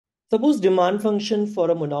Suppose demand function for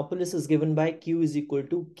a monopolist is given by Q is equal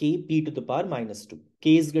to Kp to the power minus 2.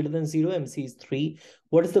 K is greater than 0, MC is 3.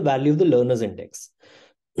 What is the value of the Lerner's index?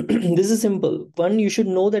 This is simple. One, you should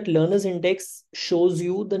know that Lerner's index shows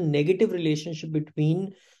you the negative relationship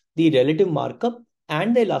between the relative markup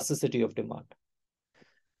and the elasticity of demand.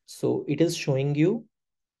 So it is showing you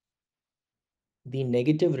the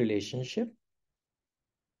negative relationship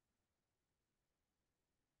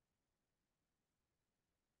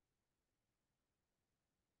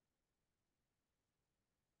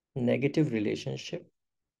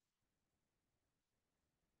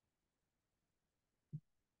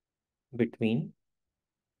between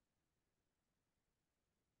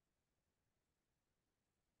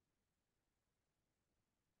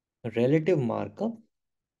relative markup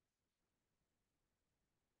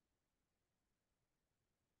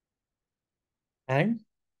and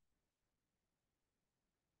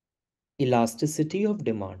elasticity of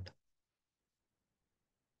demand.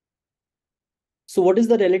 So what is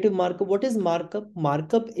the relative markup? What is markup?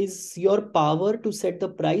 Markup is your power to set the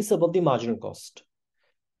price above the marginal cost.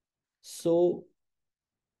 So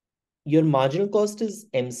your marginal cost is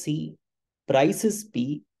MC, price is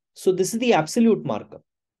P. So this is the absolute markup.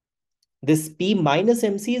 This P minus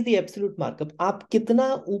MC is the absolute markup. आप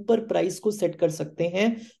कितना ऊपर price को set कर सकते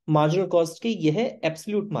हैं marginal cost के, यह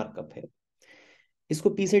absolute markup है. इसको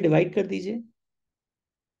P से डिवाइड कर दीजिए.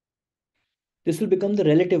 This will become the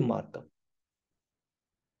relative markup.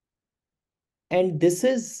 And this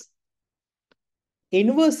is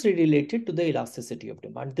inversely related to the elasticity of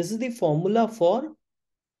demand. This is the formula for,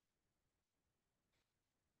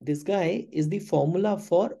 this guy is the formula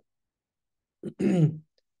for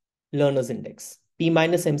Lerner's index. P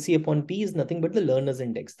minus MC upon P is nothing but the Lerner's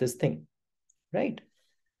index, this thing, right?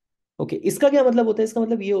 Okay इसका क्या मतलब होता है? इसका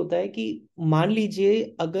मतलब ये होता है कि मान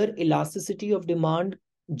लीजिए अगर इलास्टिसिटी ऑफ डिमांड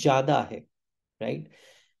ज्यादा है, राइट,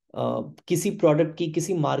 किसी प्रोडक्ट की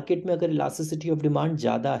किसी मार्केट में अगर इलास्टिसिटी ऑफ डिमांड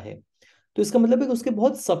ज्यादा है, तो इसका मतलब है कि उसके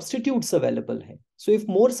बहुत सब्स्टिट्यूट्स अवेलेबल हैं. So if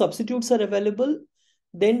more substitutes are available,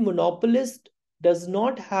 then monopolist does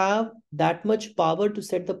not have that much power to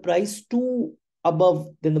set the price too above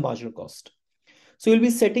than the marginal cost. So you'll be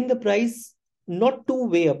setting the price not too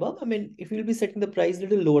way above. I mean, if you'll be setting the price a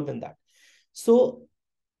little lower than that. So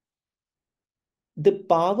the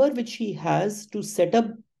power which he has to set up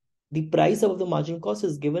the price above the marginal cost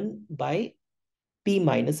is given by P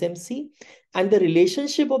minus MC, and the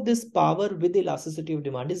relationship of this power with the elasticity of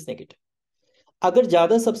demand is negative. अगर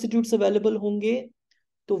ज्यादा substitutes available होंगे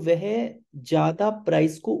तो वह ज्यादा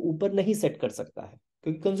price को ऊपर नहीं set कर सकता है,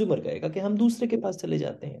 क्योंकि कंज्यूमर कहेगा कि हम दूसरे के पास चले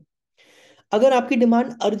जाते हैं. अगर आपकी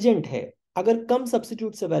डिमांड अर्जेंट है, अगर कम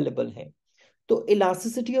सब्स्टिट्यूट्स अवेलेबल हैं, तो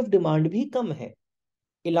इलास्टिसिटी ऑफ डिमांड भी कम है.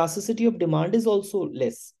 Elasticity of demand is also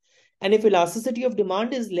less. And if elasticity of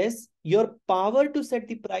demand is less, your power to set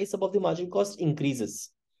the price above the marginal cost increases.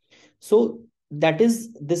 So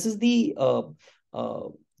this is the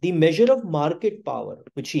measure of market power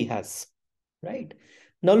which he has, right?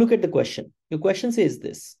 Now look at the question. Your question says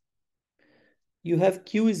this: you have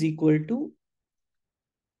Q is equal to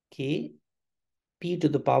K P to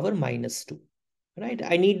the power minus 2, right?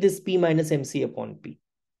 I need this P minus MC upon P.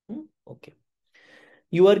 Okay.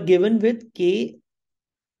 You are given with K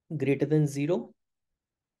greater than 0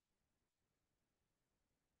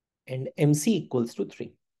 and MC equals to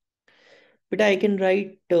 3. But I can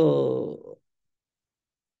write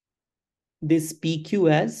this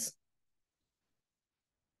PQ as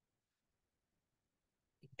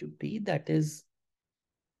into P, that is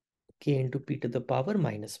K into P to the power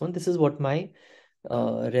minus 1. This is what my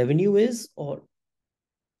revenue is, or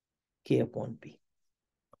K upon P.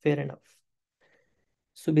 Fair enough.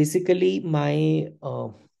 So basically my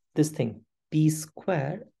this thing P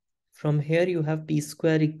square, from here you have P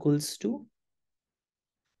square equals to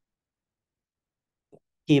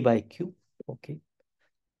K by Q. Okay.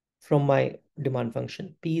 From my demand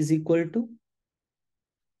function, P is equal to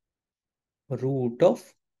root of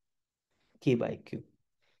K by Q,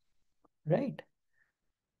 right?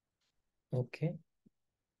 Okay.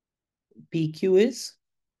 PQ is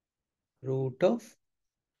root of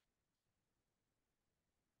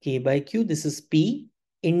K by Q. This is P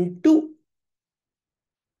into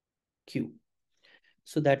Q.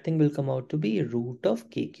 So that thing will come out to be root of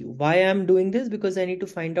KQ. Why I am doing this? Because I need to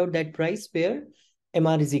find out that price where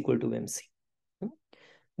MR is equal to MC.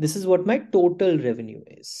 This is what my total revenue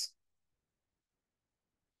is.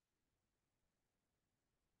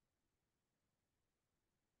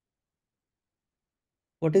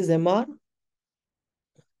 What is MR?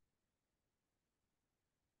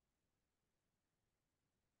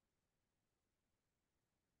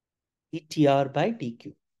 TR by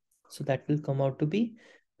TQ. So that will come out to be,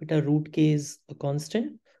 beta root k is a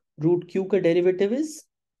constant. Root q ka derivative is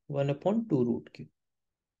 1 upon 2 root q.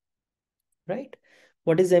 Right?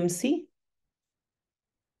 What is MC?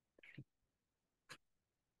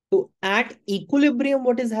 So at equilibrium,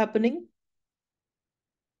 what is happening?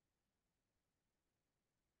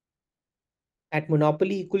 At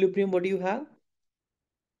monopoly equilibrium, what do you have?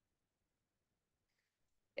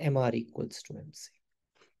 MR equals to MC.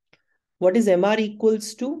 What is MR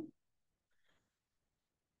equals to?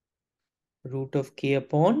 Root of K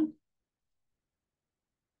upon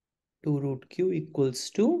 2 root Q equals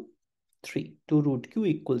to 3. 2 root Q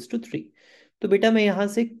equals to 3. तो बेटा मैं यहाँ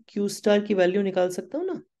से Q star की value निकाल सकता हूँ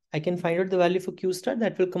ना? I can find out the value for Q star.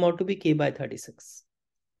 That will come out to be K by 36.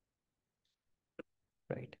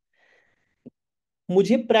 Right.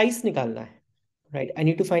 मुझे प्राइस निकालना है. Right. I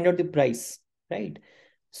need to find out the price. Right.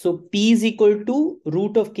 So P is equal to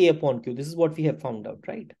root of K upon Q. This is what we have found out.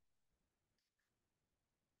 Right.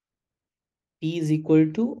 P is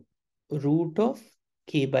equal to root of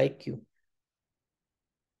K by Q.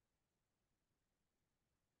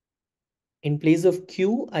 In place of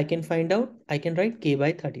Q, I can write K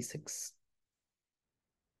by 36.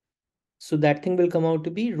 So that thing will come out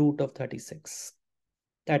to be root of 36.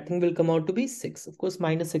 That thing will come out to be 6. Of course,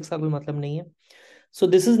 minus 6 का कोई मतलब नहीं है. So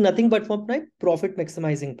this is nothing but for my profit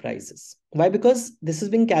maximizing prices. Why? Because this is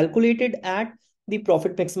being calculated at the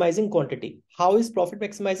profit maximizing quantity. How is profit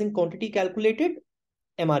maximizing quantity calculated?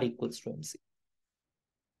 MR equals to MC.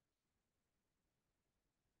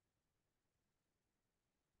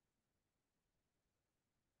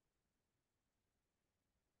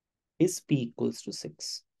 Is P equals to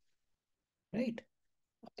 6. Right?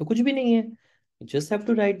 तो कुछ भी नहीं है. You just have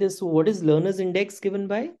to write this. So what is Lerner's index given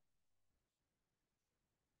by?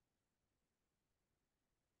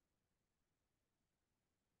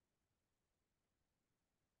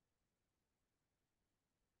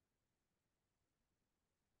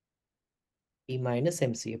 P minus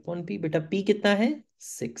MC upon P. बेटा P कितना है?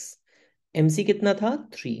 6. MC कितना था?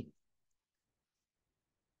 3.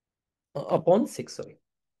 Upon 6, sorry.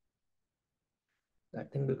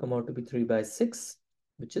 That thing will come out to be 3 by 6,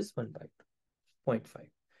 which is 1 by 0.5.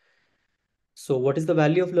 So what is the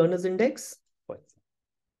value of Lerner's index? 0.5.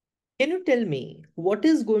 Can you tell me what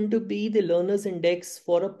is going to be the Lerner's index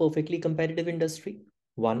for a perfectly competitive industry?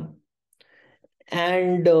 1.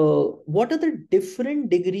 And what are the different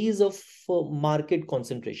degrees of market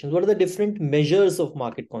concentration? What are the different measures of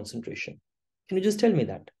market concentration? Can you just tell me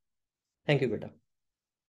that? Thank you, Beta.